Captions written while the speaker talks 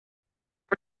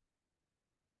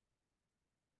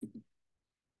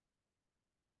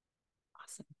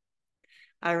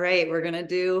All right, we're going to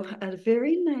do a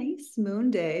very nice moon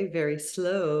day, very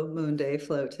slow moon day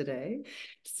flow today.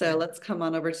 So let's come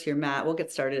on over to your mat. We'll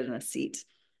get started in a seat.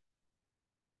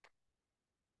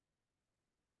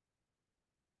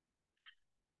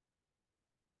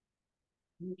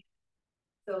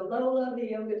 So Lola, the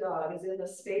yoga dog, is in the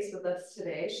space with us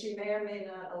today. She may or may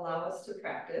not allow us to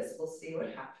practice. We'll see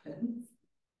what happens.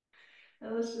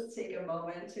 Now let's just take a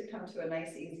moment to come to a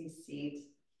nice easy seat.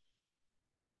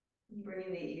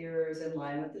 Bringing the ears in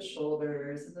line with the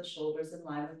shoulders and the shoulders in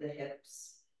line with the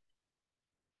hips.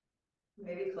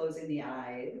 Maybe closing the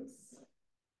eyes.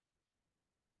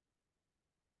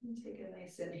 And take a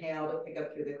nice inhale to pick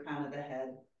up through the crown of the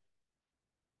head.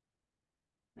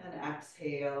 And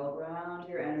exhale, round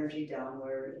your energy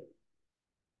downward.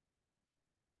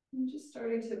 And just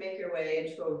starting to make your way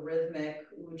into a rhythmic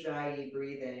Ujjayi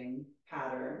breathing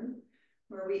pattern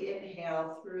where we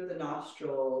inhale through the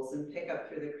nostrils and pick up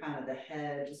through the crown of the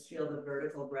head. Just feel the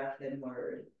vertical breath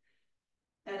inward.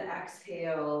 And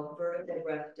exhale, vertical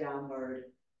breath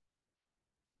downward.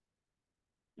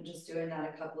 And just doing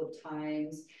that a couple of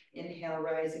times. Inhale,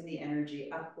 rising the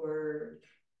energy upward.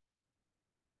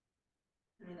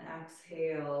 And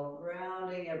exhale,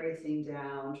 rounding everything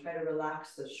down. Try to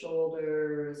relax the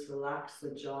shoulders, relax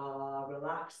the jaw,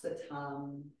 relax the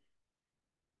tongue.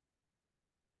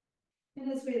 And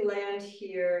as we land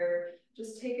here,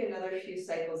 just take another few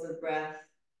cycles of breath.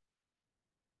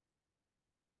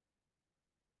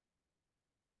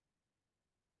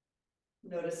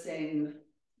 Noticing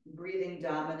breathing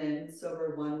dominance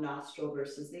over one nostril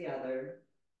versus the other.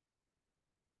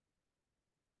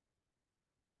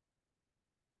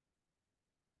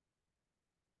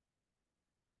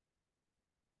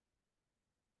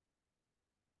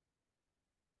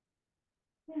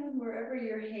 And wherever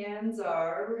your hands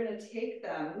are, we're going to take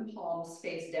them palms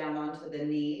face down onto the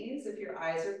knees. If your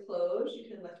eyes are closed, you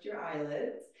can lift your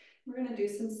eyelids. We're going to do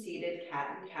some seated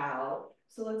cat and cow.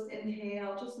 So let's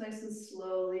inhale just nice and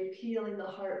slowly, peeling the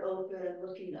heart open,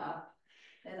 looking up.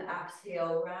 And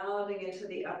exhale, rounding into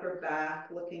the upper back,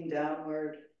 looking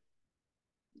downward.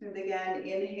 And again,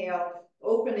 inhale,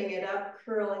 opening it up,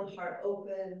 curling heart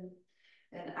open.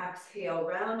 And exhale,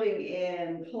 rounding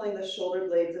in, pulling the shoulder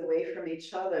blades away from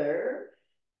each other.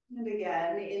 And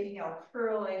again, inhale,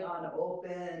 curling on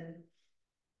open.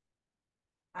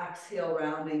 Exhale,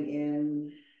 rounding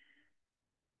in.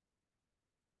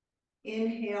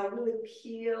 Inhale, really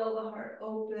peel the heart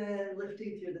open,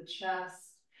 lifting through the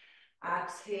chest.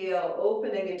 Exhale,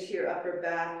 opening into your upper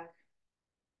back.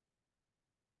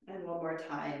 And one more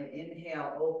time,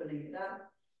 inhale, opening it up.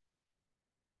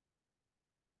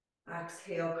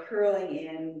 Exhale, curling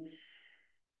in.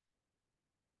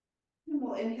 And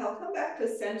we'll inhale, come back to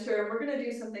center. And we're going to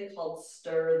do something called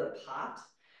stir the pot.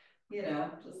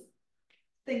 Just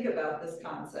think about this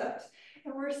concept.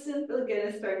 And we're simply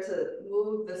going to start to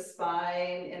move the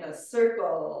spine in a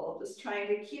circle, just trying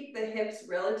to keep the hips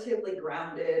relatively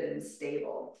grounded and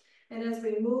stable. And as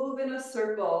we move in a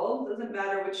circle, doesn't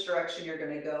matter which direction you're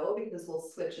going to go because we'll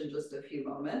switch in just a few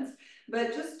moments,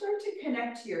 but just start to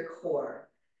connect to your core.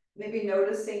 Maybe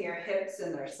noticing your hips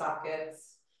in their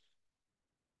sockets.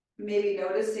 Maybe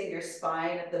noticing your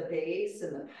spine at the base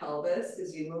and the pelvis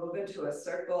as you move into a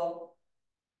circle.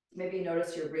 Maybe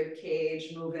notice your rib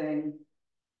cage moving.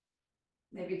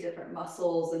 Maybe different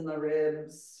muscles in the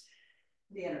ribs,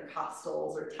 the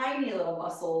intercostals, or tiny little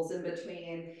muscles in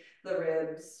between the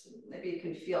ribs. Maybe you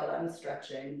can feel them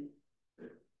stretching.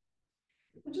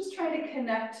 I'm just trying to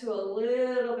connect to a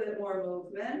little bit more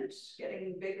movement,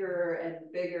 getting bigger and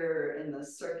bigger in the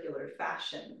circular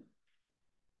fashion.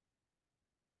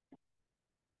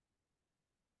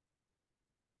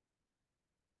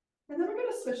 And then we're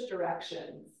going to switch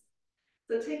directions.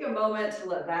 So take a moment to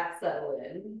let that settle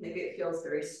in. Maybe it feels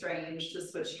very strange to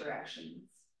switch directions.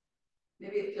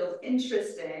 Maybe it feels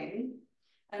interesting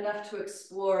enough to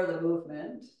explore the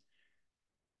movement.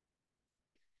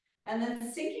 And then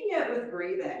syncing it with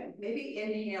breathing, maybe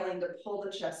inhaling to pull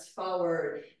the chest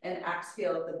forward and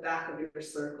exhale at the back of your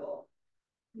circle.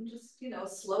 And just,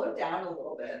 slow it down a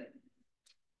little bit.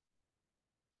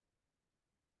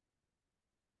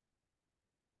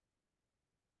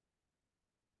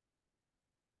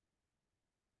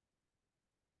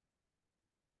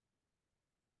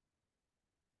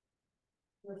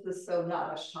 This is so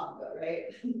not Ashtanga, right?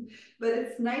 But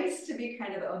it's nice to be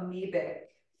kind of amoebic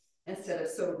instead of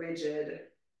so rigid.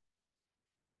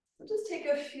 So just take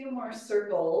a few more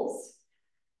circles.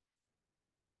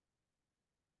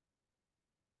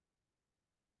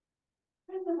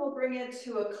 And And we'll bring it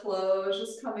to a close,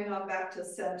 just coming on back to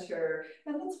center.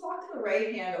 And let's walk the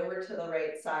right hand over to the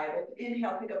right side. We'll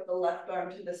inhale, pick up the left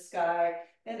arm to the sky,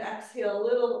 and exhale, a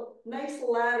little nice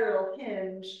lateral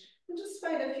hinge. And just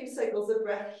find a few cycles of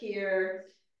breath here.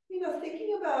 You know,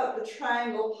 thinking about the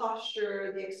triangle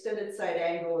posture, the extended side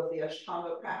angle of the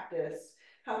Ashtanga practice.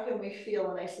 How can we feel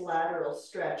a nice lateral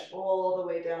stretch all the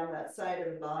way down that side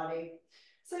of the body?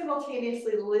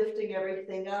 Simultaneously lifting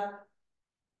everything up.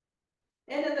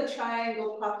 And in the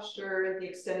triangle posture, the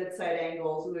extended side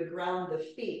angles, we would ground the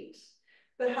feet.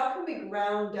 But how can we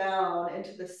ground down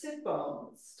into the sit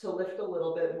bones to lift a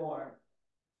little bit more?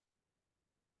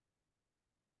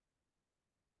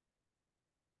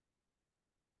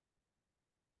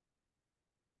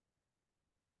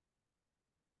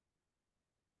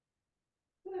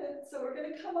 Good. So we're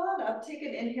going to come on up, take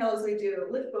an inhale as we do,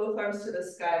 lift both arms to the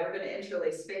sky. We're going to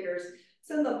interlace fingers,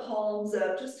 send the palms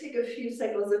up, just take a few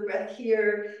cycles of breath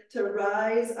here to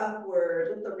rise upward.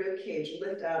 Let the rib cage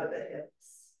lift out of the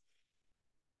hips.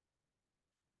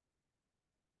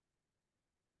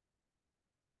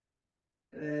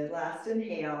 Good. Last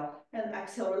inhale and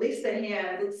exhale. Release the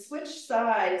hand. Let's switch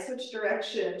sides, switch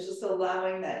directions, just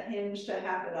allowing that hinge to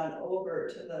happen on over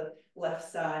to the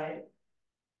left side.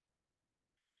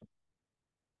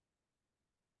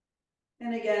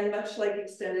 And again, much like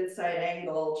extended side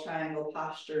angle, triangle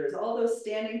postures, all those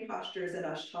standing postures in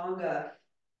Ashtanga,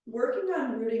 working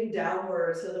on rooting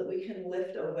downward so that we can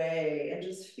lift away and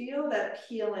just feel that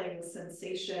peeling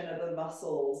sensation of the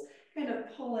muscles kind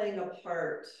of pulling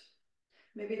apart.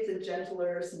 Maybe it's a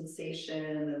gentler sensation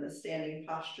in the standing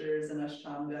postures in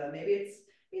Ashtanga. Maybe it's,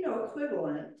 you know,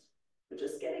 equivalent, but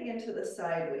just getting into the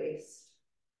side waist,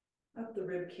 up the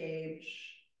rib cage,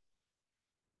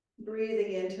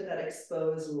 breathing into that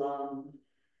exposed lung.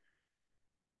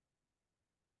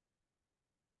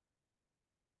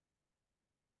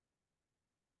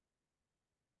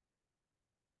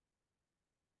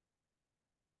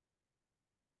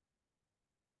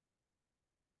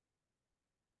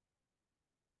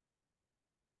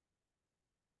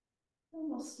 And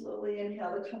we'll slowly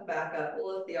inhale to come back up.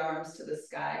 We'll lift the arms to the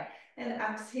sky. And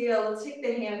exhale, let's take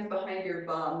the hands behind your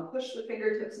bum. Push the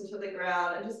fingertips into the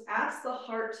ground and just ask the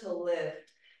heart to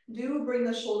lift. Do bring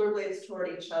the shoulder blades toward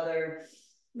each other.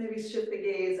 Maybe shift the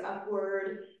gaze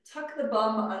upward. Tuck the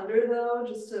bum under though,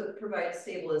 just to provide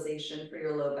stabilization for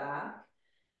your low back.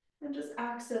 And just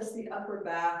access the upper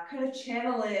back, kind of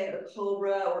channeling a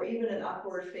cobra or even an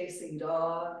upward facing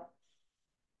dog.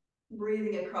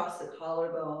 Breathing across the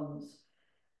collarbones.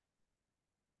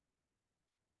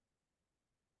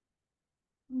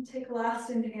 And take a last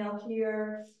inhale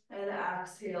here and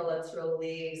exhale, let's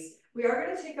release. We are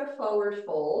going to take a forward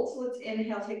fold. So let's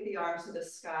inhale, take the arms to the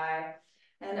sky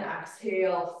and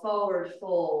exhale, forward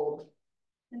fold.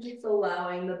 And just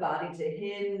allowing the body to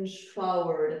hinge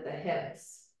forward at the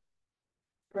hips.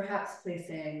 Perhaps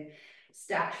placing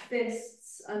stacked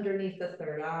fists underneath the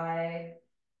third eye.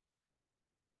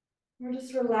 We're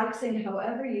just relaxing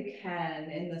however you can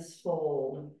in this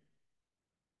fold.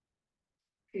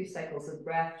 Few cycles of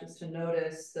breath just to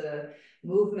notice the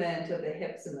movement of the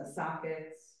hips and the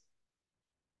sockets.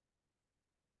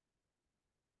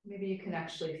 Maybe you can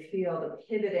actually feel the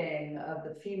pivoting of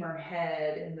the femur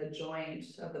head in the joint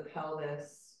of the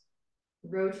pelvis,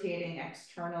 rotating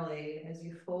externally as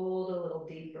you fold a little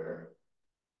deeper.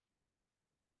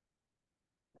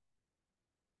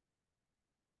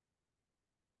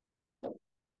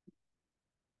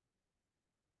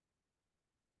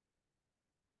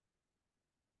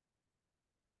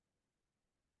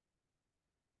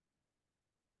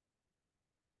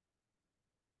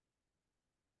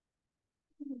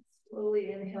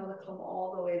 Slowly inhale to come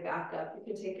all the way back up. You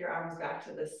can take your arms back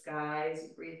to the sky as you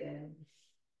breathe in.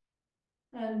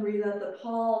 And breathe out the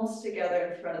palms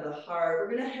together in front of the heart.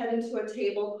 We're going to head into a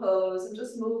table pose and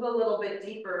just move a little bit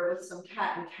deeper with some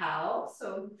cat and cow.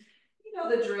 So, you know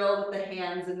the drill with the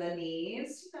hands and the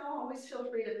knees. You know, always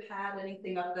feel free to pad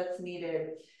anything up that's needed.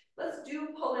 Let's do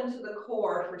pull into the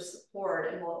core for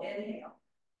support, and we'll inhale.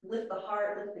 Lift the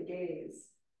heart, lift the gaze.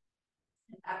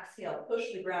 And exhale,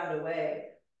 push the ground away.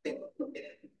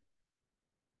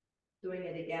 Doing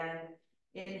it again.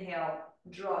 Inhale,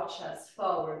 draw chest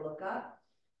forward, look up.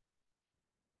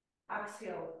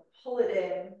 Exhale, pull it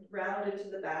in, round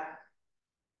into the back.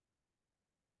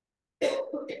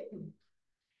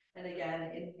 And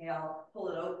again, inhale, pull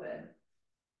it open.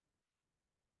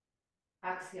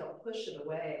 Exhale, push it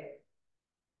away.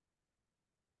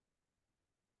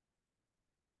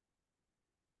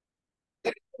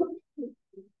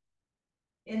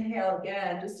 Inhale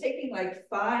again, just taking like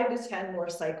 5 to 10 more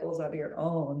cycles of your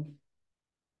own.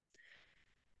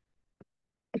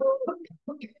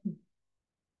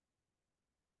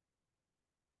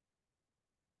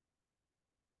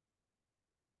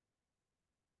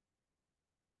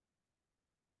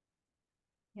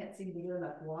 Can't seem to get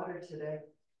enough water today.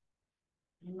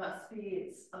 It must be,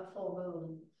 it's a full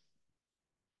moon.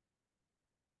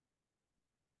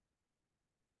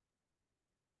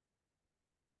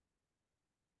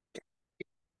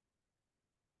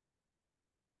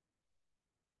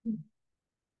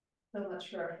 So much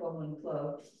for our full moon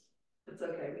flow. It's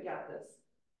okay, we got this.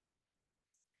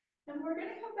 And we're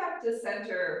gonna come back to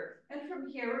center. And from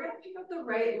here, we're gonna pick up the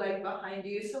right leg behind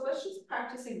you. So let's just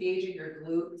practice engaging your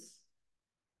glutes.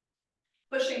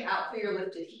 Pushing out through your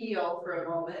lifted heel for a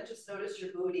moment. Just notice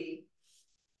your booty.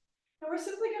 And we're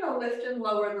simply gonna lift and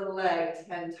lower the leg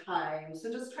 10 times. So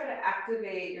just try to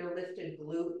activate your lifted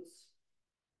glutes.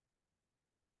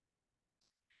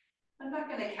 I'm not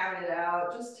gonna count it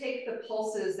out. Just take the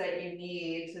pulses that you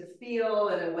need to feel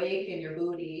and awaken your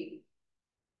booty.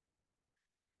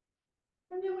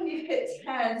 And then when you've hit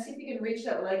 10, see if you can reach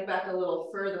that leg back a little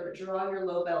further. Draw your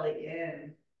low belly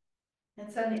in. And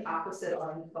send the opposite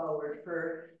arm forward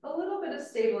for a little bit of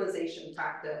stabilization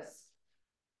practice.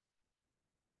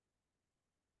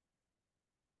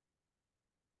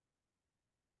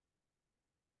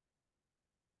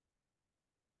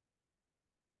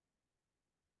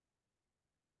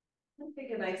 And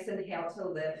take a nice inhale to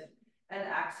lift and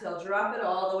exhale, drop it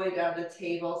all the way down to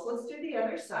table. So let's do the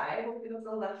other side. We'll pick up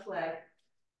the left leg.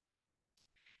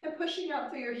 And pushing out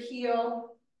through your heel,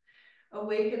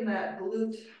 awaken that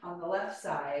glute on the left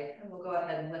side. And we'll go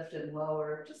ahead and lift and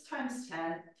lower, just times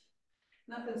 10.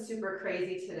 Nothing super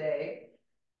crazy today.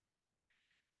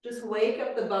 Just wake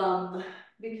up the bum,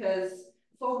 because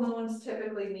full moons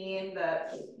typically mean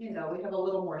that, you know, we have a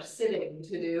little more sitting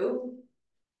to do.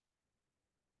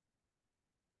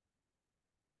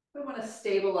 We want to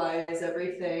stabilize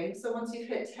everything. So once you've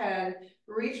hit 10,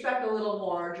 reach back a little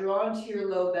more, draw into your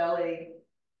low belly.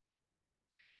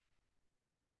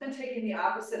 Then taking the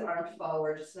opposite arm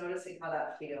forward, just noticing how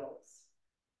that feels.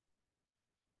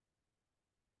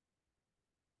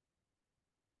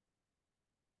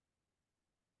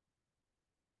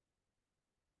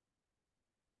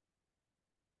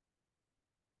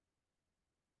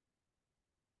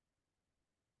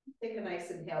 Take a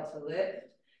nice inhale to lift,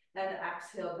 and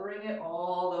exhale, bring it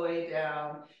all the way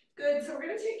down. Good, so we're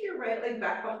gonna take your right leg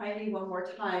back behind you one more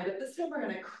time, but this time we're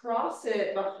gonna cross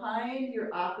it behind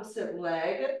your opposite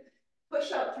leg.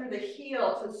 Push up through the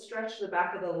heel to stretch the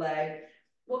back of the leg.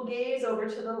 We'll gaze over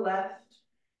to the left.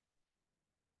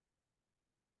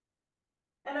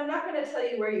 And I'm not going to tell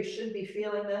you where you should be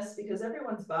feeling this, because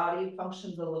everyone's body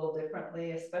functions a little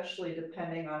differently, especially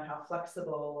depending on how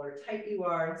flexible or tight you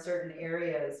are in certain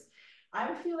areas.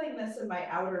 I'm feeling this in my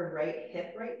outer right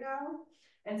hip right now,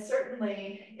 and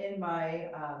certainly in my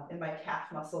calf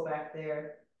muscle back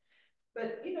there.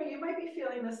 But you know, you might be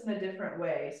feeling this in a different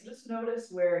way. So just notice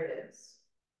where it is.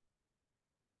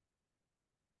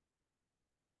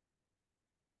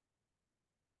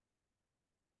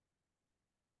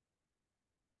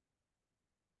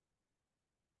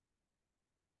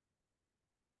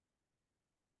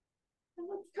 And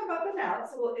let's come up and out.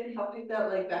 So we'll inhale, pick that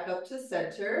leg back up to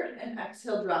center, and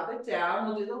exhale, drop it down.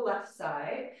 We'll do the left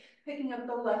side. Picking up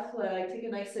the left leg, take a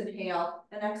nice inhale,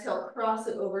 and exhale, cross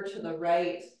it over to the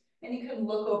right. And you can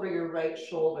look over your right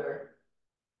shoulder.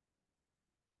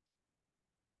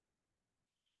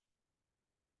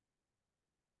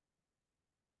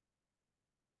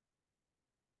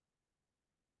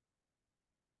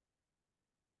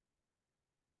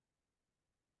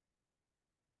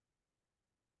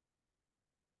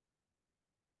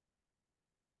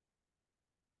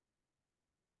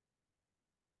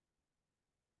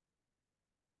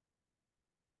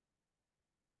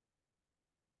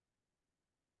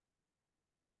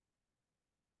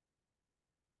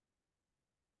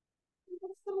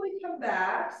 Slowly come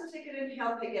back. So take an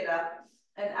inhale, pick it up,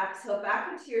 and exhale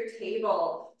back into your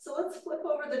table. So let's flip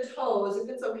over the toes. If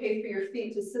it's okay for your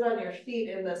feet to sit on your feet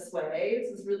in this way,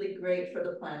 this is really great for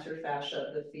the plantar fascia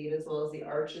of the feet as well as the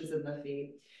arches in the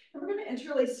feet. And we're going to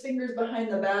interlace fingers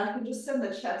behind the back and just send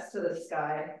the chest to the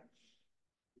sky.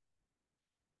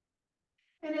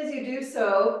 And as you do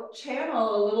so,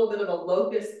 channel a little bit of a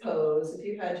locust pose if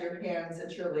you had your hands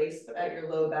interlaced at your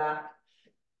low back.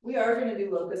 We are going to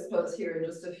do locust pose here in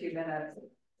just a few minutes.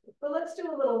 But let's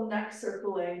do a little neck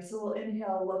circling. So we'll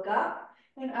inhale, look up,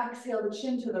 and exhale the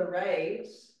chin to the right.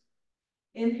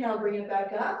 Inhale, bring it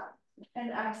back up, and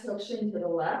exhale, chin to the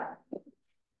left.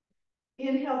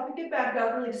 Inhale, pick it back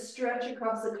up, really stretch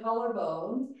across the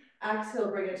collarbones.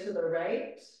 Exhale, bring it to the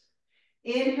right.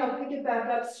 Inhale, pick it back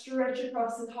up, stretch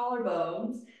across the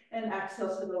collarbones, and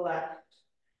exhale to the left.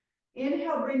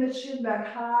 Inhale, bring the chin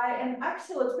back high, and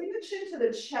exhale, let's bring the chin to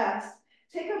the chest.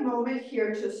 Take a moment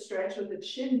here to stretch with the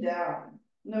chin down,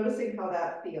 noticing how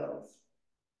that feels.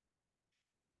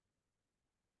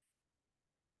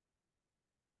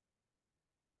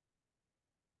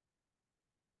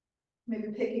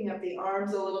 Maybe picking up the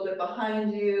arms a little bit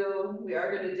behind you. We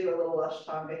are going to do a little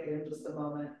Ashtanga here in just a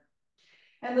moment.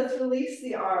 And let's release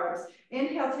the arms.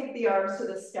 Inhale, take the arms to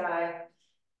the sky.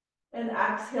 And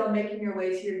exhale, making your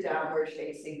way to your downward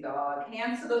facing dog.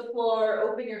 Hands to the floor,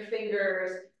 open your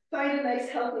fingers. Find a nice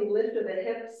healthy lift of the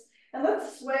hips. And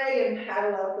let's sway and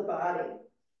paddle out the body.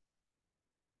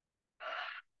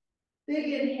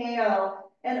 Big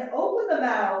inhale and open the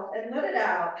mouth and let it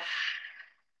out.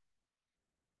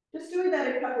 Just doing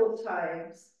that a couple of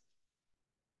times.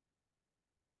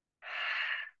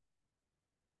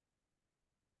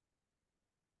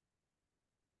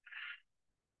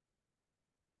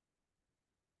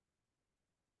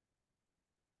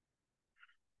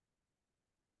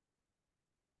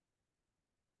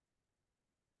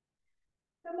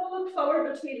 And we'll look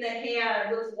forward between the hands.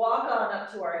 Let's walk on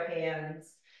up to our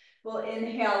hands. We'll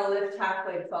inhale, lift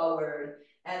halfway forward,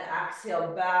 and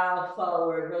exhale, bow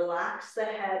forward. Relax the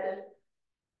head.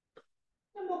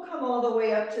 And we'll come all the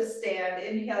way up to stand.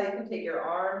 Inhale, you can take your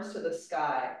arms to the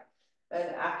sky. And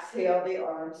exhale, the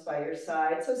arms by your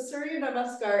side. So Surya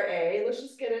Namaskar A, let's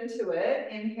just get into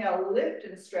it. Inhale, lift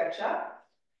and stretch up.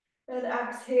 And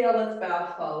exhale, let's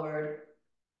bow forward.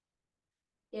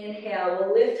 Inhale,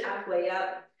 we'll lift halfway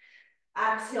up.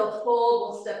 Exhale,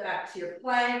 fold, we'll step back to your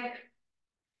plank.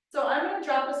 So I'm going to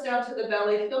drop us down to the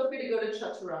belly. Feel free to go to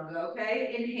Chaturanga,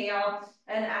 okay? Inhale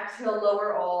and exhale,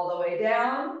 lower all the way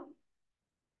down.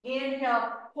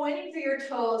 Inhale, pointing through your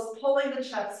toes, pulling the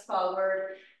chest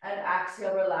forward, and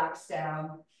exhale, relax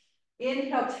down.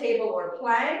 Inhale, table or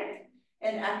plank,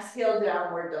 and exhale,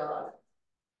 downward dog.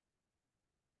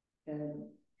 And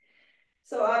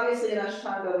so obviously in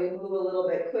Ashtanga, we move a little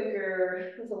bit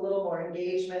quicker with a little more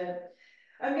engagement.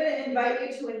 I'm going to invite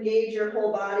you to engage your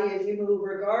whole body as you move,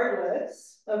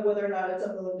 regardless of whether or not it's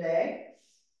a moon day.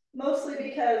 Mostly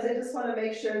because I just want to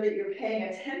make sure that you're paying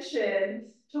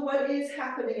attention to what is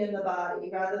happening in the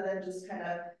body, rather than just kind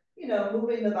of,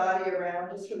 moving the body around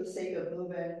just for the sake of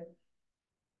moving.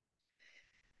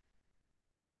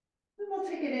 And we'll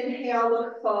take an inhale,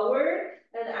 look forward,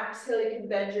 and exhale, you can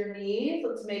bend your knees.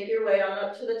 Let's make your way on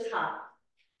up to the top.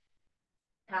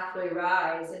 Halfway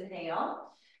rise, inhale.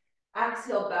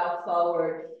 Exhale, bow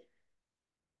forward.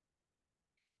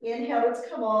 Inhale, let's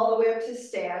come all the way up to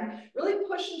stand. Really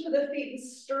push into the feet and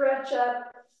stretch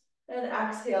up. And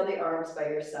exhale, the arms by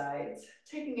your sides.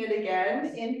 Taking it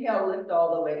again. Inhale, lift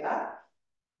all the way up.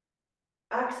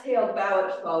 Exhale, bow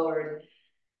it forward.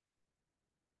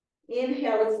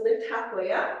 Inhale, let's lift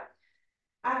halfway up.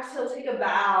 Exhale, take a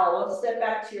bow. Step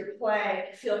back to your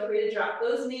plank. Feel free to drop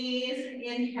those knees.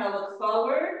 Inhale, look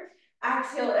forward.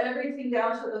 Exhale, everything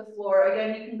down to the floor.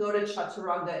 Again, you can go to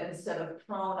Chaturanga instead of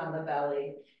prone on the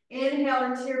belly. Inhale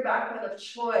into your back bend of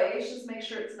choice. Just make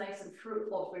sure it's nice and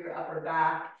fruitful for your upper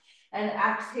back. And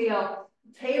exhale,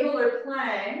 table or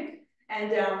plank,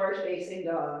 and downward facing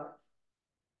dog.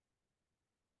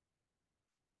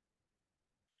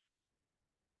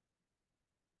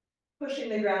 Pushing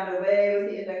the ground away with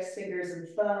the index fingers and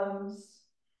thumbs.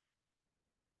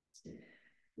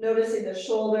 Noticing the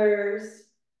shoulders.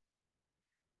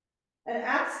 And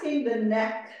asking the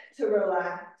neck to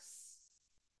relax.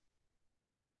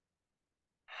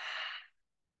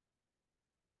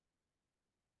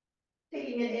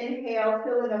 Taking an inhale,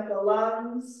 filling up the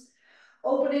lungs.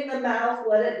 Opening the mouth,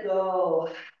 let it go.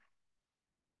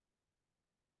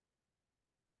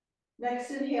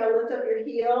 Next inhale, lift up your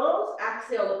heels.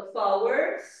 Exhale, look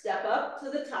forward. Step up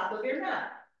to the top of your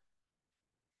mat.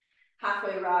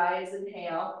 Halfway rise,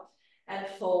 inhale. And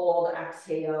fold,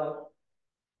 exhale.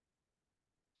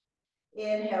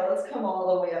 Inhale, let's come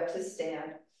all the way up to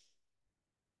stand.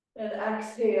 And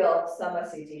exhale,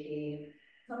 Samasthiti.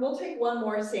 And we'll take one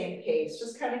more same pace,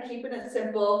 just kind of keeping it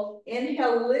simple.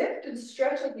 Inhale, lift and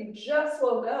stretch like you just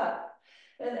woke up.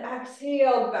 And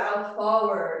exhale, bow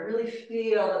forward. Really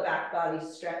feel the back body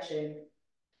stretching.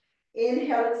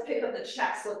 Inhale, let's pick up the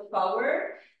chest, look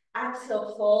forward.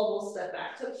 Exhale, fold, we'll step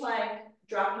back to plank.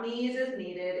 Drop knees as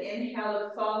needed. Inhale,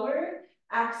 look forward.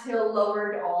 Exhale,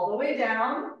 lowered all the way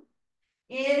down.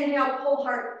 Inhale, pull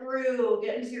heart through,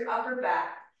 get into your upper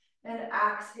back. And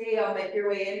exhale, make your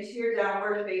way into your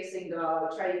downward facing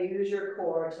dog. Try to use your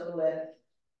core to lift.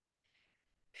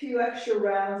 Few extra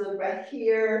rounds of breath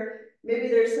here. Maybe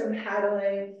there's some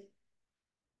paddling.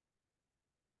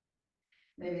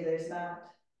 Maybe there's not.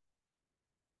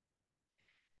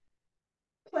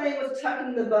 Playing with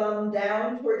tucking the bum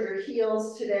down toward your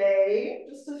heels today,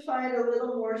 just to find a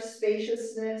little more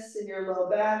spaciousness in your low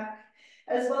back,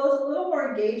 as well as a little more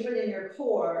engagement in your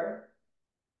core.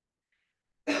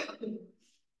 And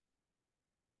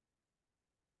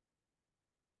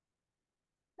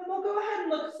we'll go ahead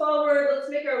and look forward. Let's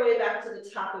make our way back to the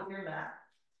top of your mat.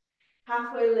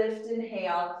 Halfway lift,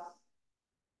 inhale.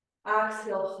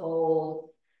 Exhale, fold.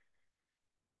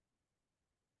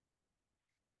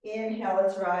 Inhale,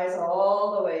 let's rise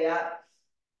all the way up.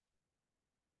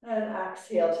 And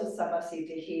exhale to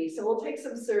Samasthiti. So we'll take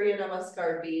some Surya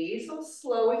Namaskar B. So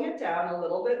slowing it down a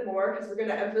little bit more because we're going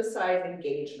to emphasize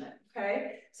engagement,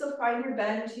 okay? So find your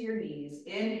bend to your knees.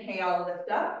 Inhale, lift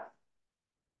up.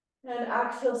 And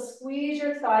exhale, squeeze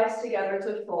your thighs together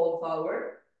to fold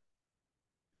forward.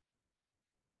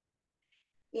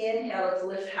 Inhale, let's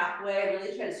lift halfway.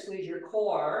 Really try to squeeze your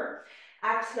core.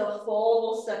 Exhale, fold.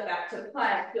 We'll step back to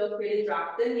plank. Feel free to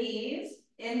drop the knees.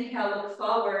 Inhale, look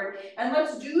forward. And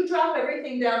let's drop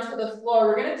everything down to the floor.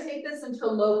 We're going to take this into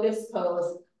locust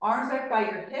pose. Arms back by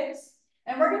your hips.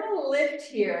 And we're going to lift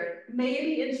here.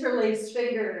 Maybe interlace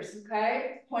fingers,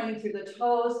 okay? Pointing through the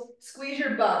toes. Squeeze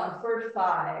your bum for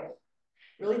 5.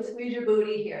 Really squeeze your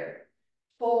booty here.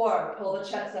 4, pull the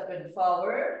chest up and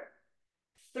forward.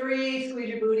 3, squeeze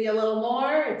your booty a little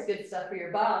more. It's good stuff for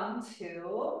your bum.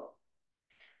 2.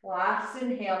 Last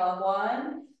inhale on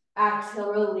 1.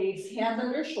 Exhale, release. Hands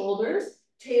under shoulders.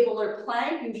 Table or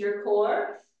plank. Use your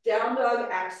core. Down dog.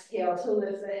 Exhale to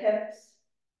lift the hips.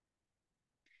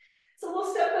 So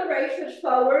we'll step the right foot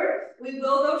forward. We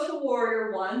will go to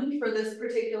warrior 1 for this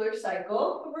particular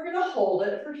cycle, but we're going to hold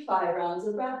it for 5 rounds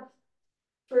of breath.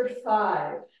 For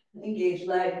 5, engage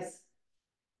legs.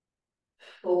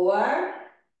 4,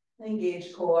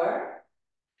 engage core.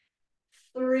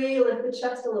 3, lift the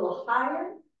chest a little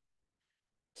higher.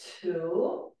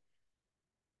 2.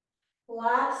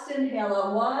 Last inhale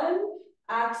on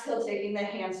 1. Exhale, taking the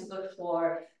hands to the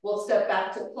floor. We'll step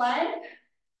back to plank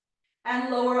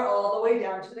and lower all the way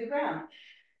down to the ground.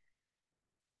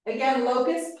 Again,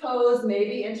 locust pose,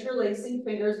 maybe interlacing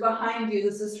fingers behind you.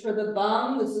 This is for the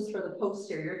bum. This is for the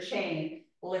posterior chain.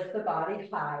 Lift the body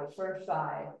high for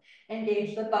 5.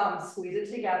 Engage the bum, squeeze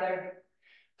it together.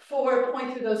 4,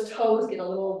 point through those toes, get a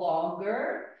little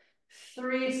longer.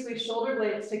 3, squeeze shoulder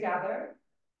blades together.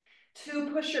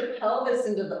 2, push your pelvis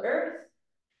into the earth.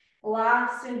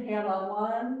 Last inhale on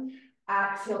 1.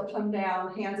 Exhale, come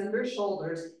down, hands under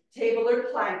shoulders. Table or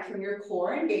plank from your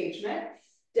core engagement.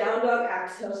 Down dog,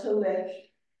 exhale to lift.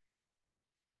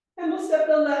 And we'll step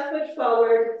the left foot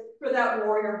forward for that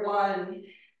warrior 1.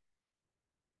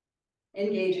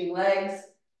 Engaging legs.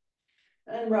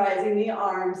 And rising the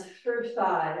arms for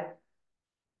 5.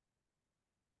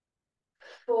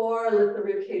 4, lift the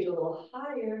ribcage a little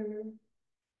higher.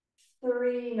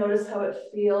 3, notice how it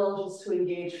feels just to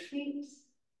engage feet.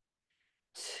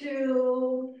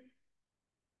 2,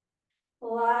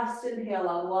 last inhale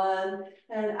on 1,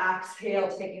 and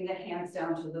exhale, taking the hands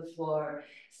down to the floor.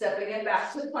 Stepping it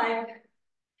back to plank.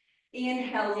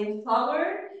 Inhaling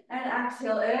forward, and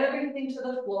exhale everything to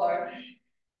the floor.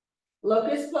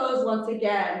 Locust pose once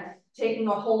again, taking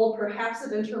a hold perhaps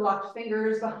of interlocked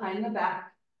fingers behind the back.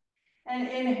 And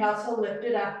inhale to lift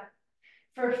it up.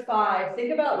 For 5,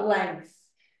 think about length.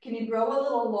 Can you grow a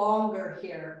little longer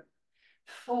here?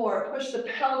 4, push the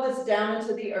pelvis down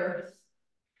into the earth.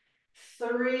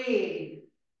 3,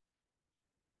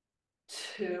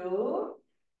 2,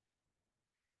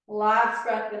 last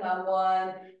breath in on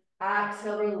 1.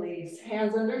 Exhale, release,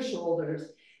 hands under shoulders.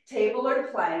 Table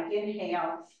or plank,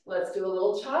 inhale. Let's do a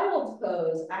little child's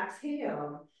pose,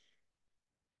 exhale.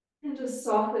 And just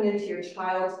soften into your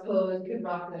child's pose. You can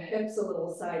rock the hips a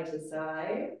little side to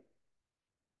side.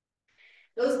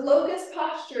 Those locust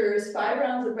postures, 5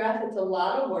 rounds of breath, it's a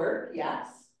lot of work, yes.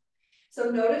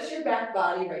 So notice your back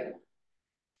body right now.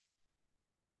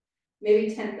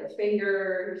 Maybe tent the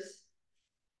fingers.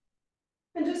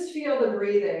 And just feel the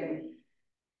breathing.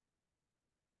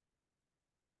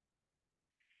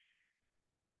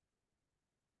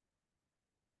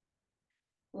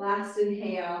 Last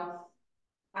inhale.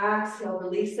 Exhale,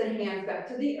 release the hands back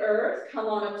to the earth. Come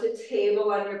on up to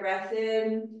table on your breath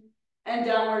in. And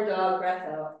downward dog, breath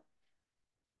out.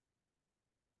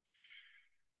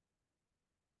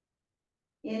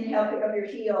 Inhale, pick up your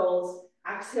heels.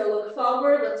 Exhale, look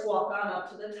forward. Let's walk on up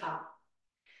to the top.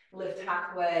 Lift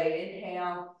halfway.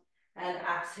 Inhale. And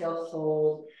exhale,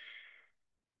 fold.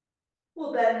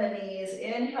 We'll bend the knees.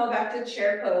 Inhale, back to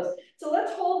chair pose. So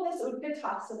let's hold this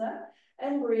Utkatasana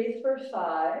and breathe for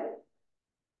 5,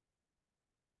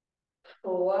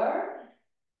 4,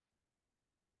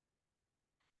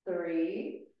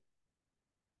 3,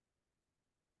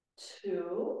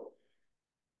 2,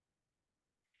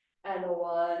 and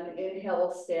 1. Inhale,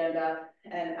 we'll stand up,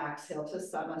 and exhale to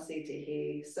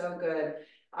Samasthiti. So good.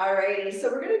 All righty,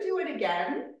 so we're gonna do it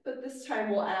again, but this time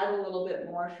we'll add a little bit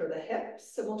more for the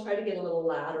hips, and we'll try to get a little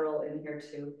lateral in here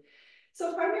too.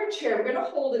 So from your chair, we're gonna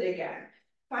hold it again.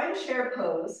 Find chair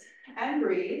pose and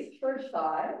breathe for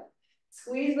 5.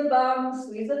 Squeeze the bum,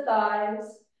 squeeze the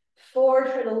thighs. 4,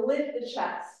 try to lift the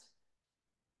chest.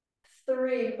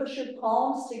 3, push your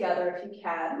palms together if you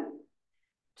can.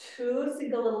 2,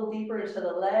 sink a little deeper into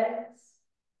the legs.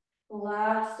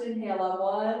 Last inhale on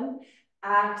 1.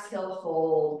 Exhale,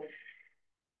 fold.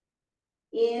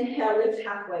 Inhale, lift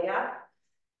halfway up.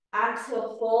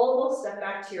 Exhale, fold. We'll step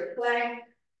back to your plank.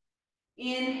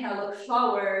 Inhale, look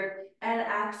forward. And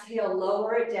exhale,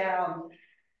 lower it down.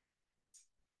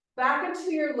 Back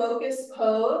into your locust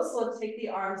pose. Let's take the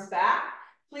arms back.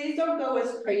 Please don't go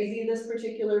as crazy this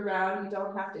particular round. You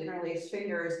don't have to interlace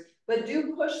fingers, but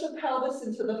do push the pelvis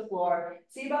into the floor.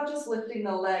 See about just lifting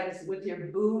the legs with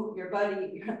your booty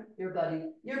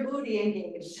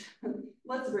engaged.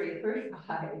 Let's breathe for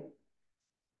 5,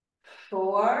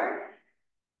 4,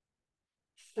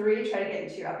 3, try to get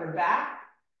into your upper back.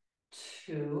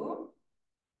 2,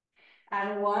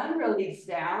 and 1, release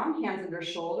down, hands under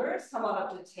shoulders, come on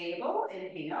up to table,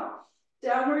 inhale.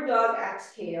 Downward dog,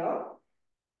 exhale.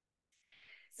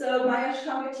 So my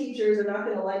Ashtanga teachers are not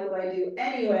gonna like what I do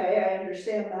anyway, I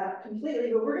understand that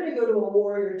completely, but we're gonna go to a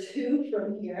warrior 2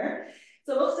 from here.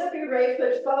 So we'll step your right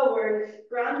foot forward,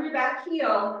 ground your back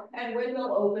heel, and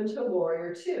windmill open to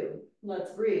warrior 2.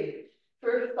 Let's breathe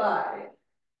for 5,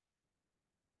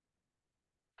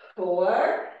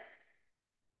 4,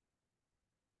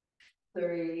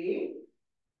 3,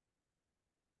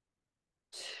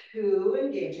 2,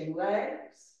 engaging legs.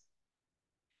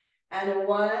 And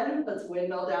 1, let's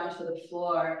windmill down to the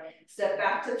floor. Step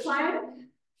back to plank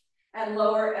and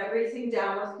lower everything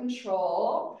down with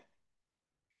control.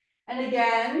 And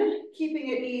again, keeping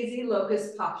it easy,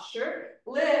 locust posture.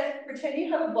 Lift, pretend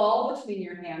you have a ball between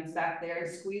your hands back there and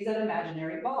squeeze that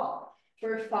imaginary ball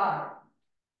for 5,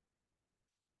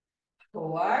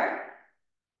 4,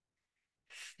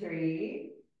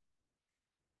 3,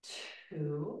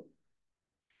 2,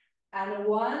 and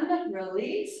 1.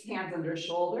 Release, hands under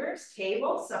shoulders,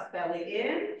 table, suck belly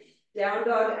in, down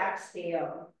dog,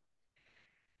 exhale.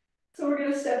 So we're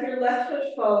gonna step your left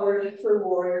foot forward for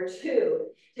warrior 2.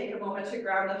 Take a moment to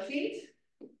ground the feet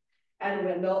and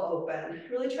windmill open.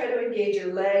 Really try to engage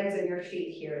your legs and your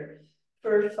feet here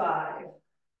for 5,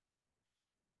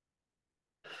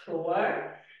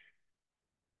 4,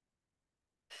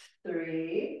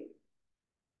 3,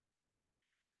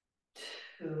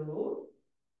 2,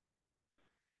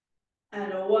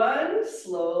 and 1.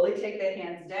 Slowly take the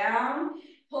hands down,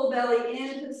 pull belly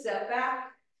in to step back.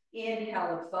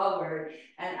 Inhale, look forward,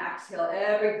 and exhale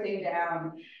everything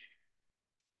down.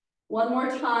 One more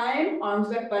time, arms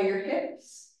back by your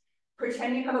hips.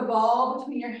 Pretend you have a ball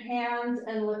between your hands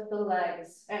and lift the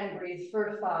legs and breathe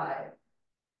for 5,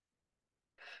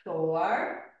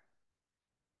 4,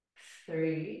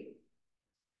 3,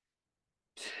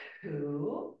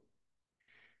 2,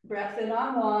 breath in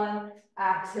on 1,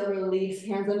 exhale, release,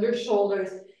 hands under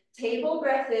shoulders, table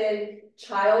breath in,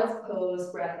 child's pose,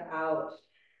 breath out.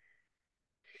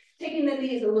 Taking the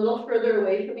knees a little further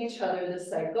away from each other this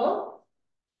cycle.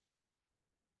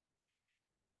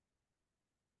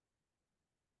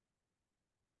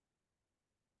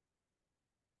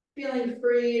 Feeling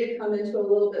free to come into a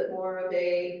little bit more of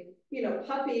a,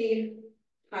 puppy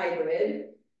hybrid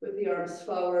with the arms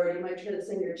forward. You might try to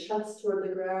send your chest toward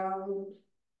the ground.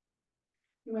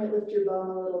 You might lift your bum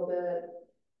a little bit.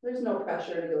 There's no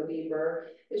pressure to go deeper.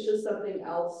 It's just something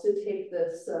else to take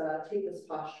this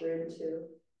posture into.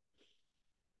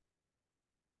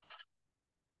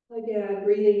 Again,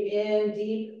 breathing in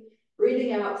deep,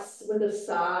 breathing out with a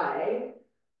sigh.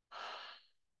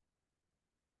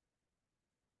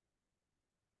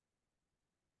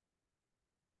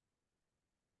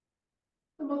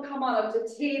 And we'll come on up to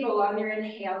table on your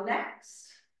inhale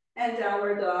next. And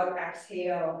downward dog,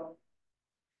 exhale.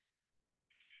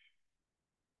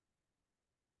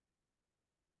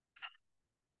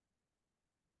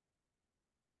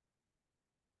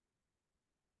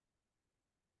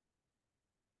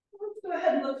 Let's go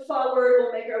ahead and look forward.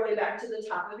 We'll make our way back to the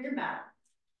top of your mat.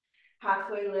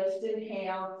 Halfway lift,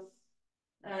 inhale,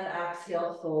 and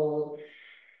exhale, fold.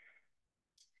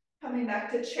 Coming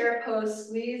back to chair pose,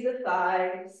 squeeze the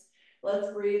thighs.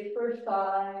 Let's breathe for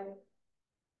 5,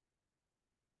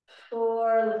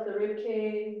 4, lift the rib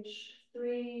cage,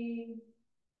 3,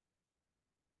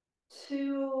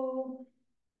 2,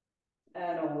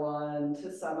 And a 1 to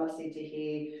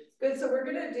Samasthiti. Good, so we're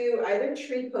gonna do either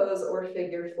tree pose or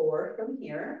figure 4 from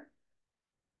here.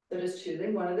 So just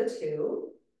choosing one of the two.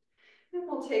 And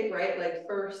we'll take right leg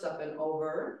first up and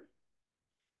over.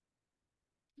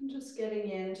 And just getting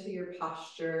into your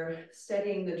posture,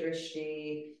 steadying the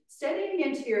drishti, steadying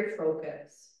into your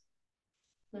focus.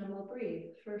 Then we'll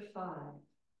breathe for 5,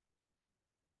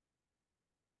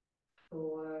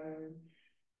 4,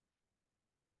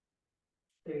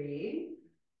 3,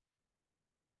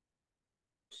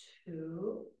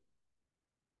 2,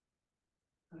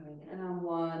 and on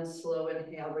 1, slow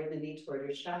inhale, bring the knee toward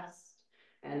your chest,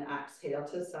 and exhale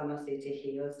to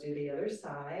Samasthiti. Let's do the other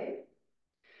side.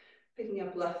 Picking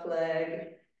up left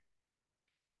leg,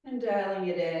 and dialing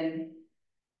it in,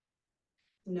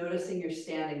 noticing your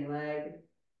standing leg.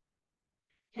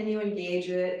 Can you engage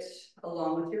it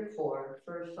along with your core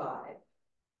for 5,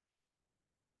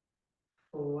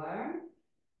 4,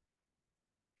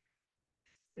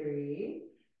 3,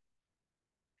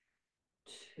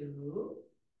 2,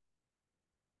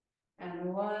 and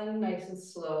 1. Nice and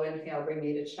slow inhale, bring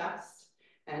me to chest,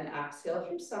 and exhale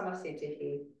from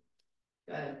Samasthiti.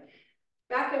 Good.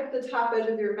 Back at the top edge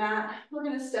of your mat, we're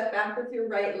going to step back with your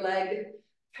right leg,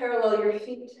 parallel your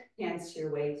feet, hands to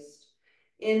your waist.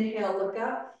 Inhale, look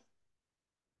up,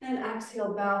 and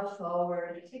exhale, bow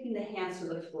forward, taking the hands to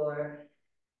the floor.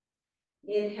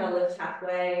 Inhale, lift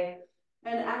halfway,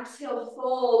 and exhale,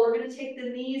 fold. We're going to take the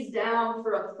knees down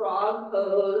for a frog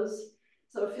pose.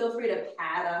 So feel free to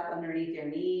pad up underneath your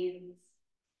knees.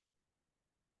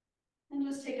 And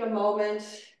just take a moment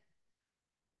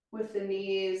with the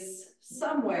knees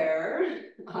somewhere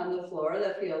on the floor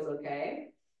that feels okay.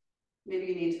 Maybe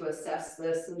you need to assess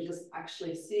this and just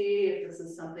actually see if this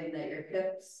is something that your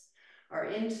hips are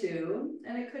into.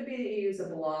 And it could be that you use a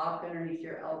block underneath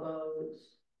your elbows.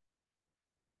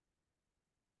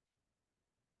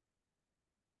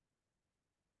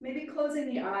 Maybe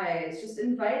closing the eyes, just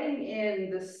inviting in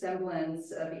the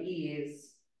semblance of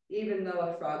ease, even though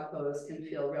a frog pose can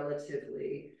feel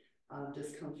relatively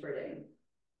discomforting.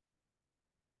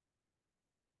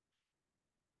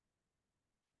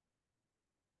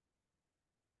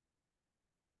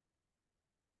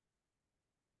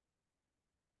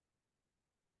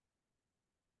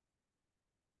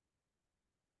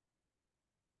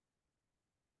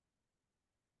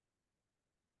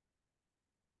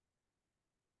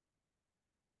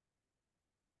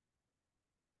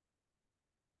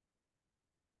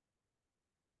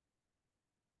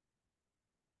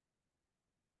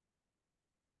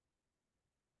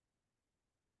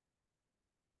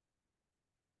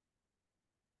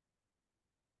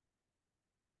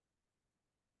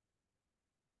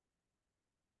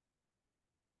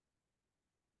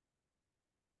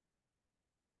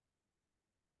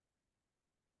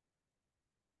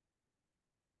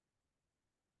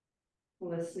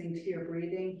 Listening to your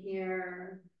breathing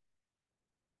here,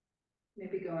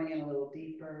 maybe going in a little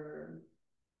deeper.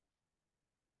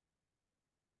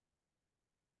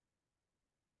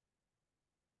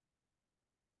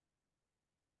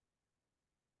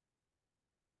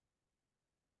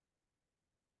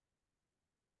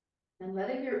 And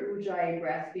letting your Ujjayi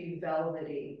breath be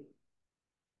velvety.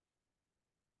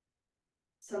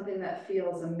 Something that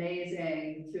feels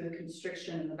amazing through the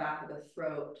constriction in the back of the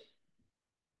throat.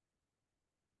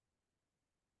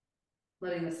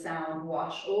 Letting the sound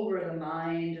wash over the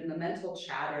mind and the mental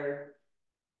chatter.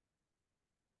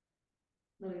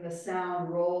 Letting the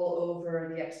sound roll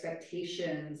over the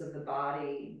expectations of the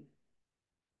body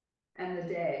and the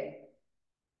day.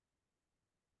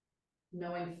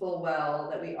 Knowing full well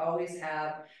that we always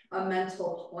have a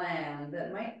mental plan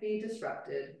that might be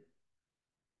disrupted.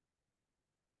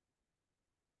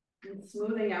 And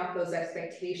smoothing out those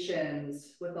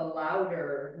expectations with a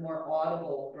louder, more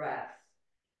audible breath.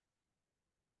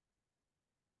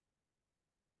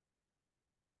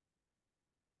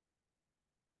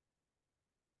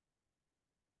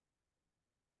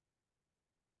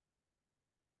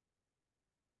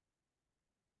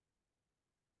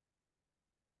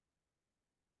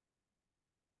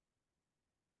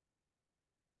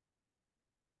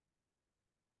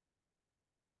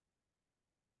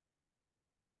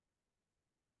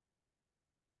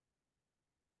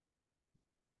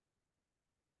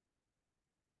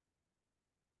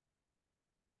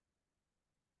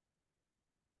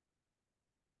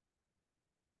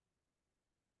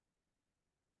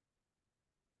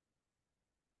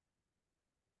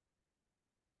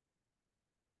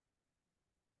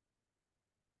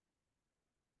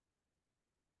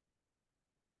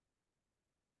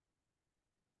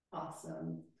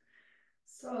 Awesome.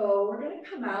 So we're gonna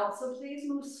come out, so please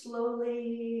move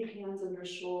slowly, hands under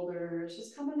shoulders,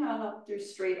 just coming on up through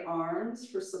straight arms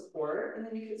for support, and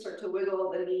then you can start to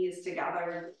wiggle the knees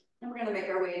together, and we're gonna make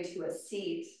our way into a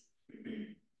seat.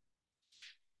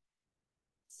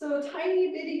 So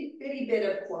tiny bitty bit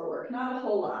of core work, not a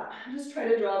whole lot. Just try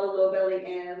to draw the low belly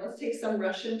in. Let's take some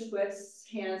Russian twists,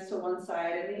 hands to one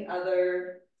side and the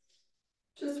other.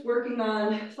 Just working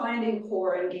on finding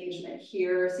core engagement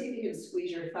here. See if you can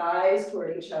squeeze your thighs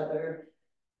toward each other.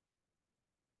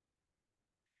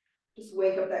 Just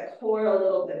wake up that core a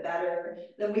little bit better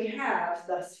than we have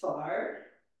thus far.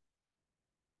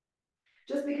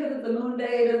 Just because it's a moon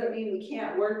day doesn't mean we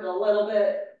can't work a little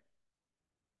bit.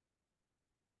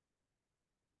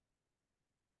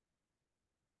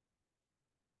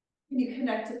 Can you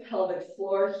connect to pelvic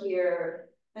floor here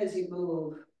as you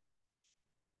move?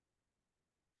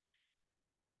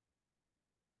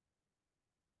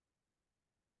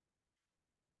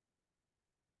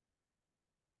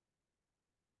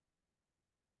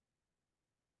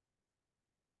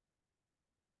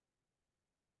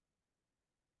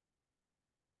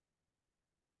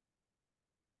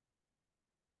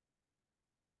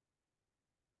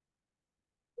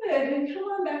 Good, and come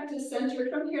on back to center.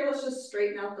 From here, let's just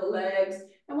straighten out the legs,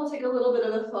 and we'll take a little bit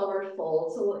of a forward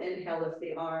fold. So we'll inhale, lift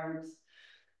the arms,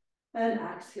 and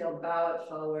exhale, bow it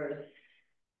forward.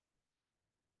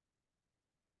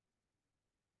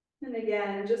 And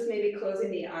again, just maybe closing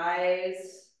the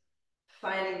eyes,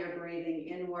 finding your breathing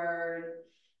inward,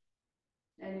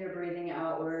 and your breathing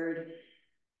outward,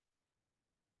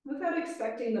 without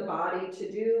expecting the body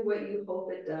to do what you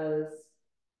hope it does.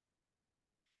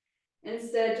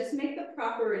 Instead, just make the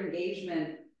proper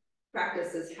engagement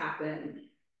practices happen.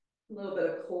 A little bit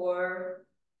of core,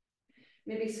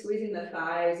 maybe squeezing the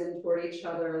thighs in toward each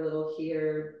other a little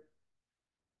here.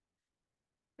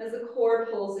 As the core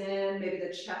pulls in, maybe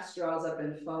the chest draws up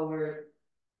and forward.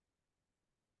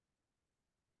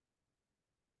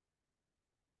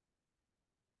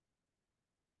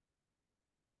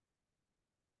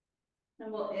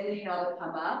 And we'll inhale to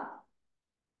come up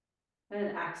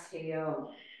and exhale.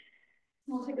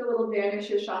 We'll take a little Dana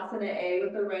Shirshasana A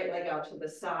with the right leg out to the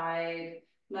side.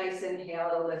 Nice inhale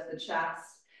to lift the chest,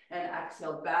 and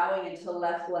exhale, bowing into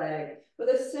left leg with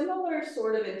a similar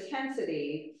sort of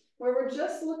intensity where we're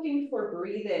just looking for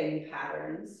breathing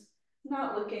patterns,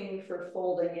 not looking for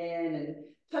folding in and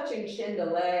touching chin to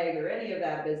leg or any of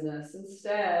that business.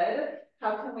 Instead,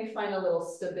 how can we find a little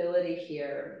stability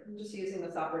here? I'm just using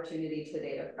this opportunity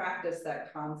today to practice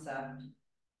that concept.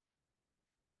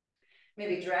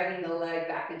 Maybe dragging the leg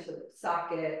back into the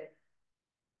socket.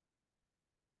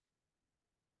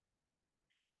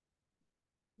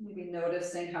 Maybe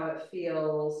noticing how it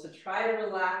feels to try to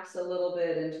relax a little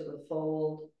bit into the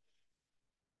fold.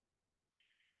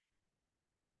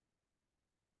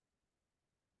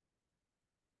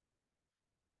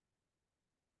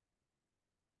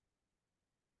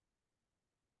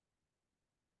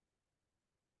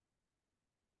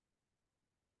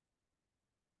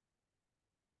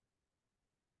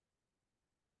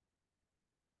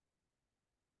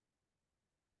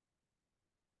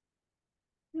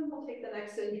 And we'll take the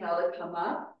next inhale to come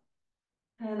up.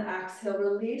 And exhale,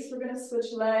 release. We're going to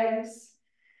switch legs.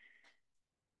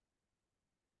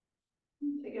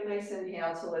 Take a nice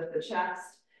inhale to lift the chest.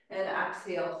 And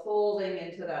exhale, folding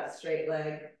into that straight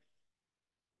leg.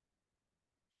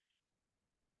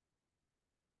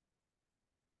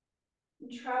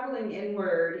 Traveling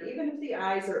inward, even if the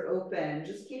eyes are open,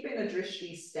 just keeping the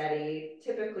drishti steady,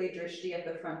 typically drishti at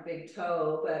the front big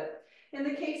toe, but in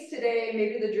the case today,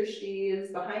 maybe the drishti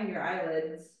is behind your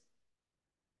eyelids.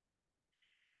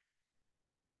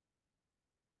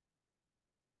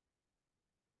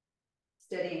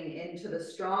 Steadying into the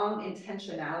strong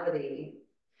intentionality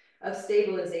of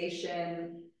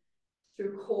stabilization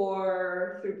through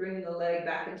core, through bringing the leg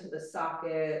back into the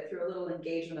socket, through a little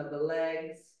engagement of the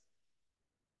legs.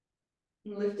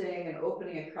 Lifting and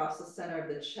opening across the center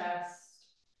of the chest.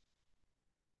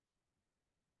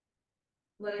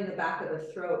 Letting the back of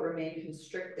the throat remain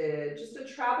constricted, just to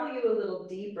travel you a little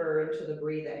deeper into the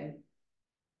breathing.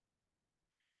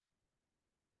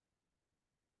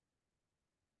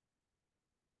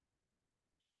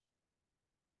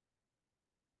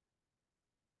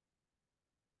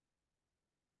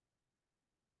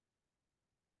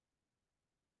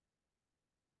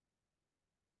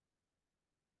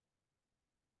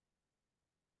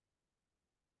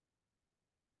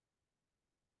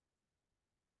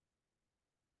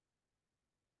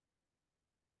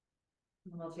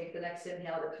 And we'll take the next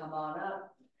inhale to come on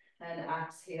up. And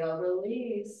exhale,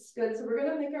 release. Good, so we're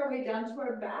gonna make our way down to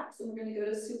our backs and we're gonna go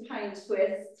to supine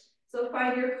twist. So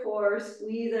find your core,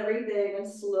 squeeze everything, and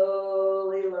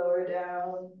slowly lower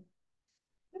down.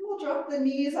 And we'll drop the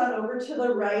knees on over to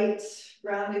the right,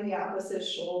 grounding the opposite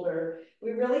shoulder.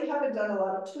 We really haven't done a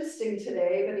lot of twisting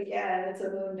today, but again, it's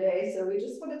a moon day, so we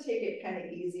just want to take it kind of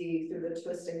easy through the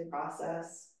twisting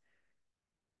process.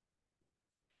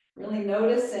 Really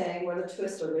noticing where the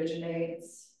twist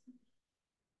originates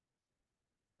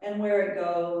and where it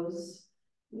goes.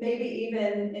 Maybe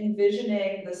even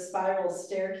envisioning the spiral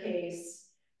staircase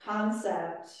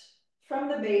concept from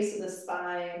the base of the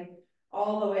spine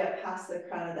all the way up past the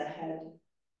crown of the head.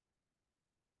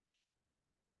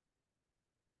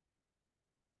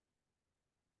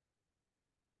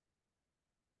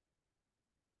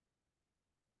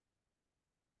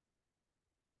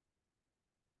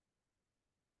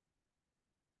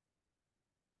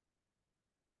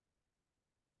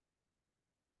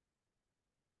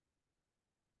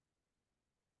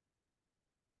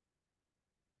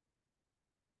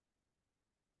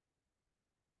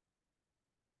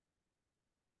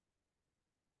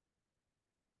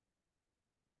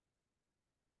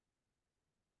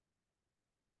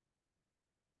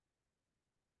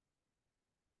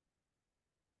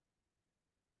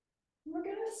 We're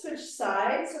going to switch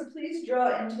sides, so please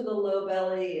draw into the low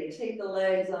belly and take the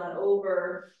legs on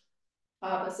over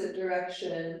opposite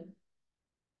direction.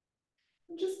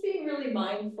 And just being really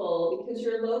mindful because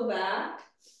your low back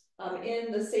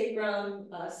in the sacrum,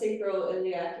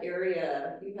 sacroiliac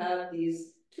area, you have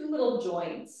these two little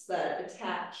joints that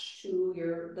attach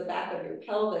to the back of your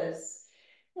pelvis.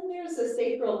 And there's a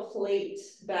sacral plate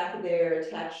back there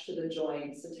attached to the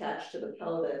joints, attached to the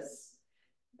pelvis.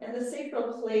 And the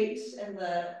sacral plate and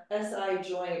the SI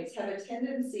joints have a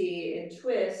tendency in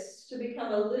twists to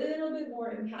become a little bit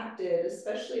more impacted,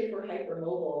 especially if we're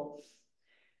hypermobile.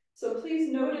 So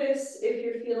please notice if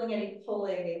you're feeling any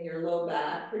pulling in your low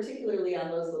back, particularly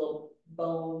on those little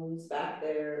bones back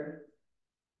there.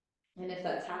 And if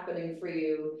that's happening for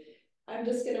you, I'm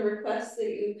just going to request that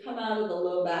you come out of the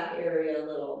low back area a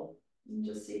little and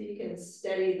just see if you can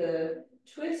steady the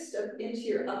twist up into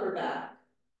your upper back.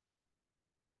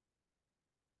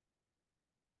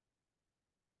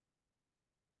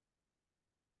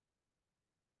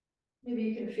 Maybe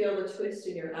you can feel the twist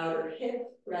in your outer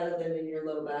hip rather than in your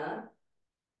low back.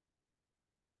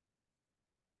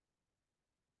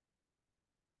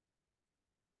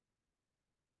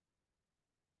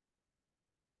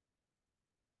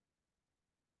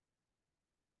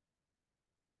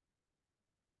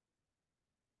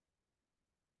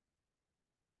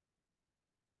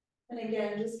 And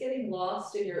again, just getting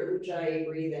lost in your Ujjayi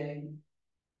breathing.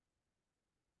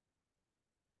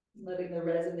 Letting the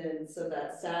resonance of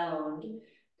that sound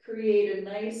create a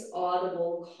nice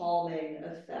audible calming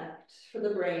effect for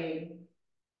the brain.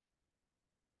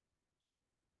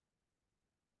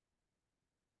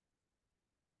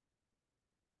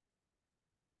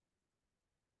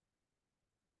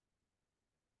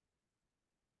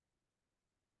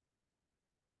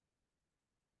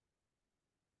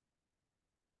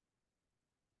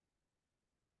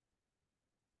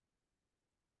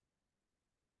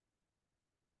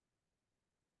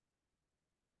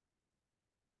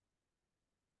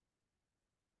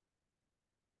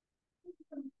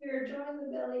 From here, drawing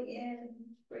the belly in,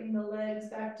 bring the legs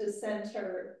back to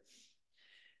center.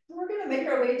 We're going to make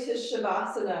our way to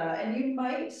Shavasana, and you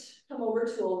might come over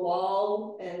to a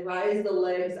wall and rise the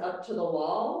legs up to the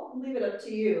wall. Leave it up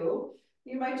to you.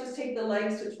 You might just take the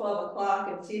legs to 12 o'clock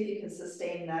and see if you can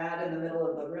sustain that in the middle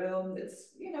of the room.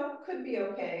 It's, could be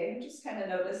okay. I'm just kind of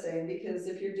noticing, because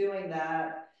if you're doing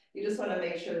that, you just want to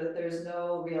make sure that there's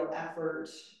no real effort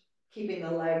keeping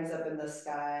the legs up in the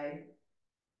sky.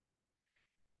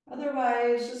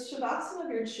 Otherwise, just Shavasana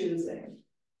of your choosing.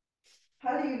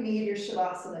 How do you need your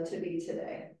Shavasana to be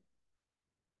today?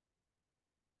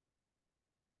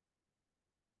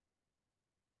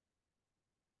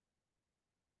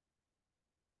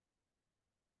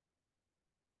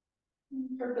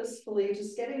 Purposefully,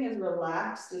 just getting as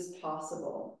relaxed as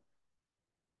possible.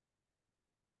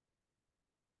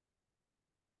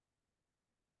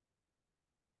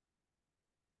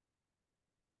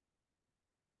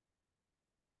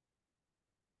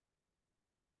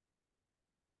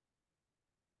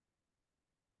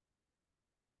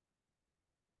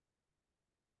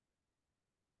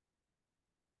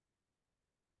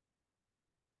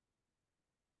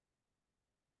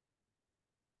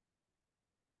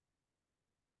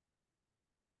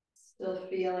 Still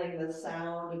feeling the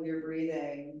sound of your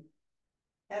breathing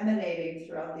emanating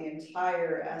throughout the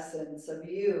entire essence of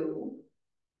you.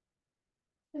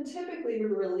 And typically we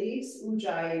release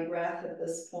Ujjayi breath at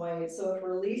this point. So if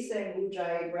releasing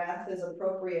Ujjayi breath is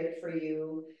appropriate for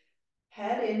you,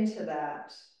 Head into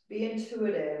that, be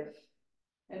intuitive,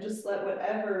 and just let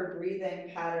whatever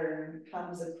breathing pattern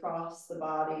comes across the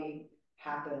body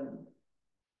happen.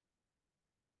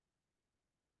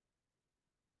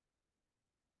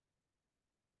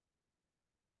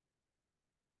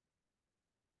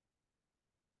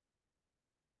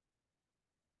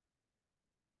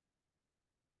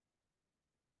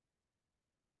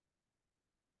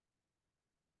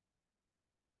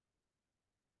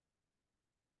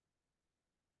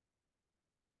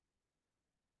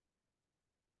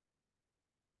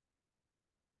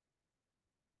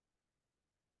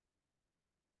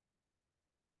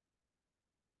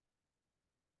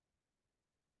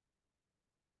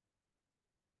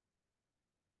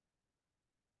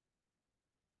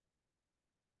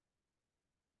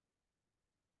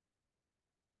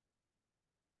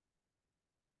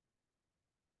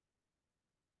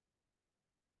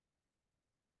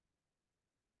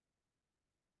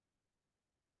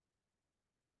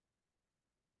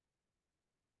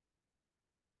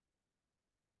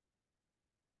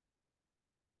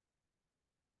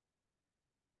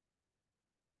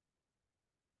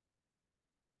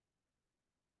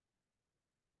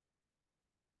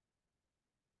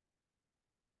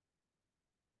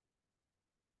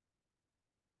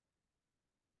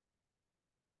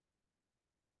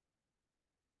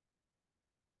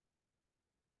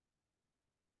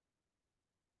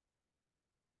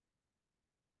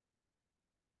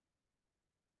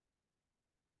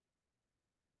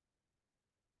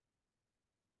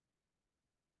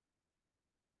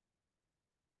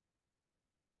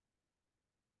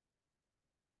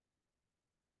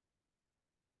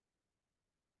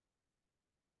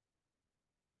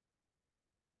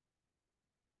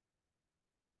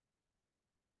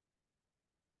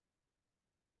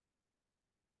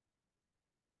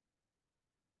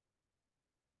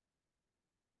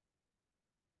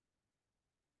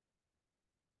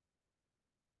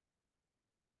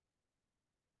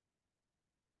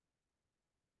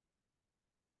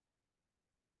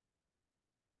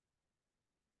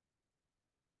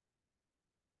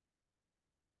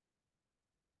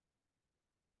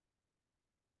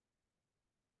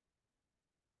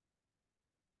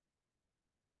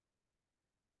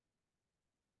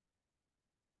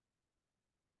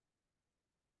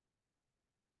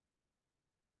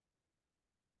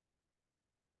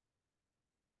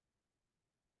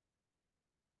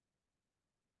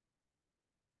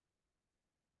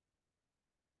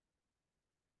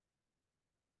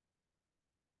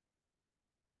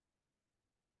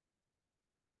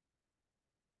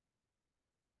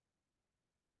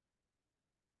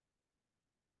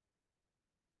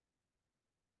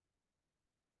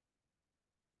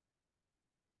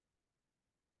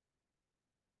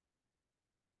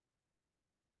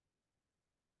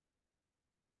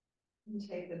 And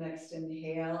take the next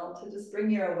inhale to just bring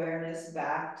your awareness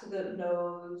back to the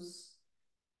nose,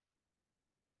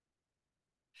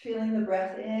 feeling the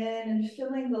breath in and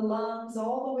filling the lungs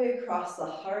all the way across the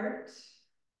heart,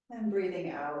 and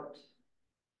breathing out.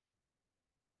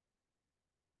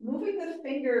 Moving the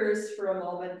fingers for a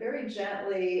moment very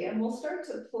gently, and we'll start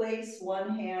to place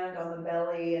one hand on the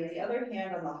belly and the other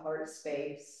hand on the heart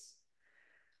space.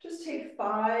 Just take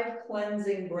 5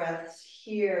 cleansing breaths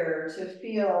here to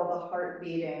feel the heart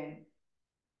beating.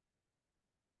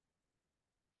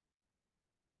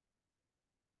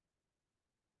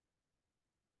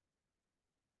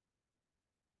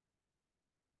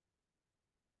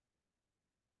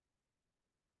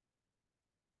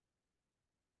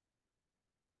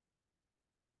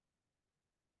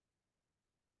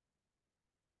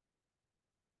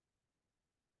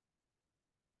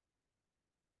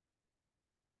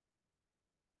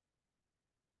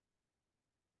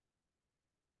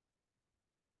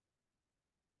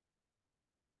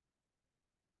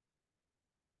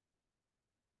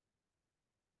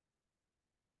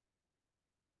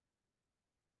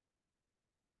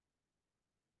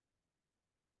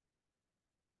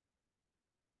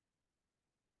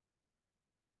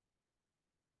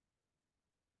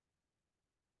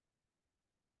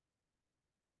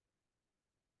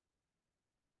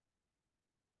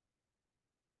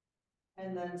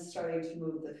 And then starting to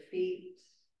move the feet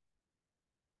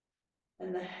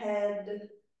and the head.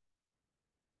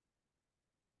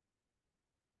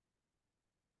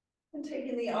 And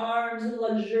taking the arms and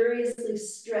luxuriously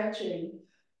stretching.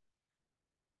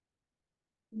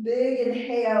 Big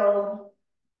inhale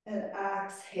and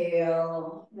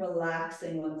exhale,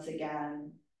 relaxing once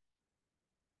again.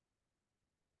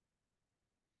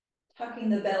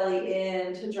 Tucking the belly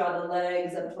in to draw the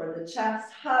legs up toward the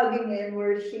chest, hugging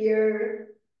inward here.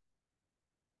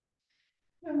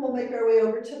 And we'll make our way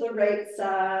over to the right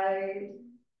side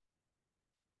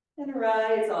and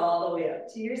rise all the way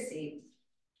up to your seat.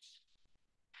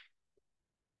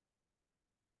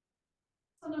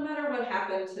 So no matter what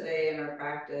happened today in our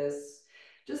practice,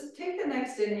 just take the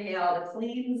next inhale to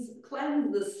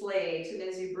cleanse the slate. And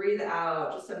as you breathe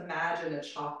out, just imagine a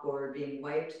chalkboard being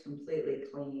wiped completely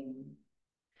clean,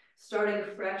 starting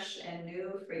fresh and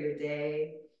new for your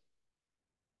day.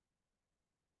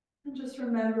 And just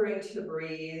remembering to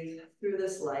breathe through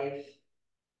this life.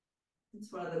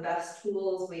 It's one of the best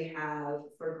tools we have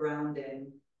for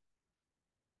grounding.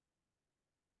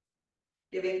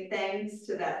 Giving thanks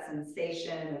to that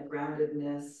sensation of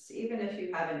groundedness, even if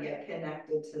you haven't yet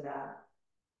connected to that.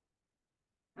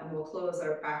 And we'll close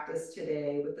our practice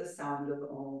today with the sound of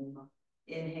Om.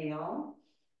 Inhale.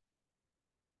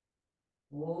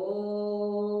 Om.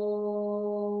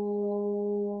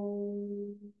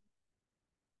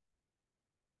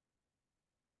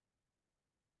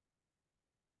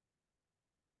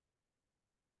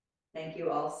 Thank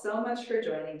you all so much for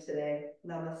joining today.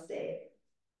 Namaste.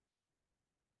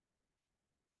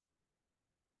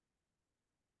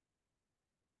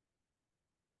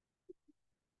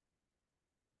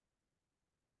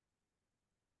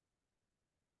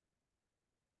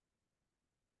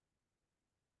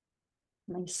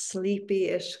 My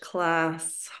sleepy-ish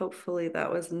class. Hopefully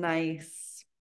that was nice.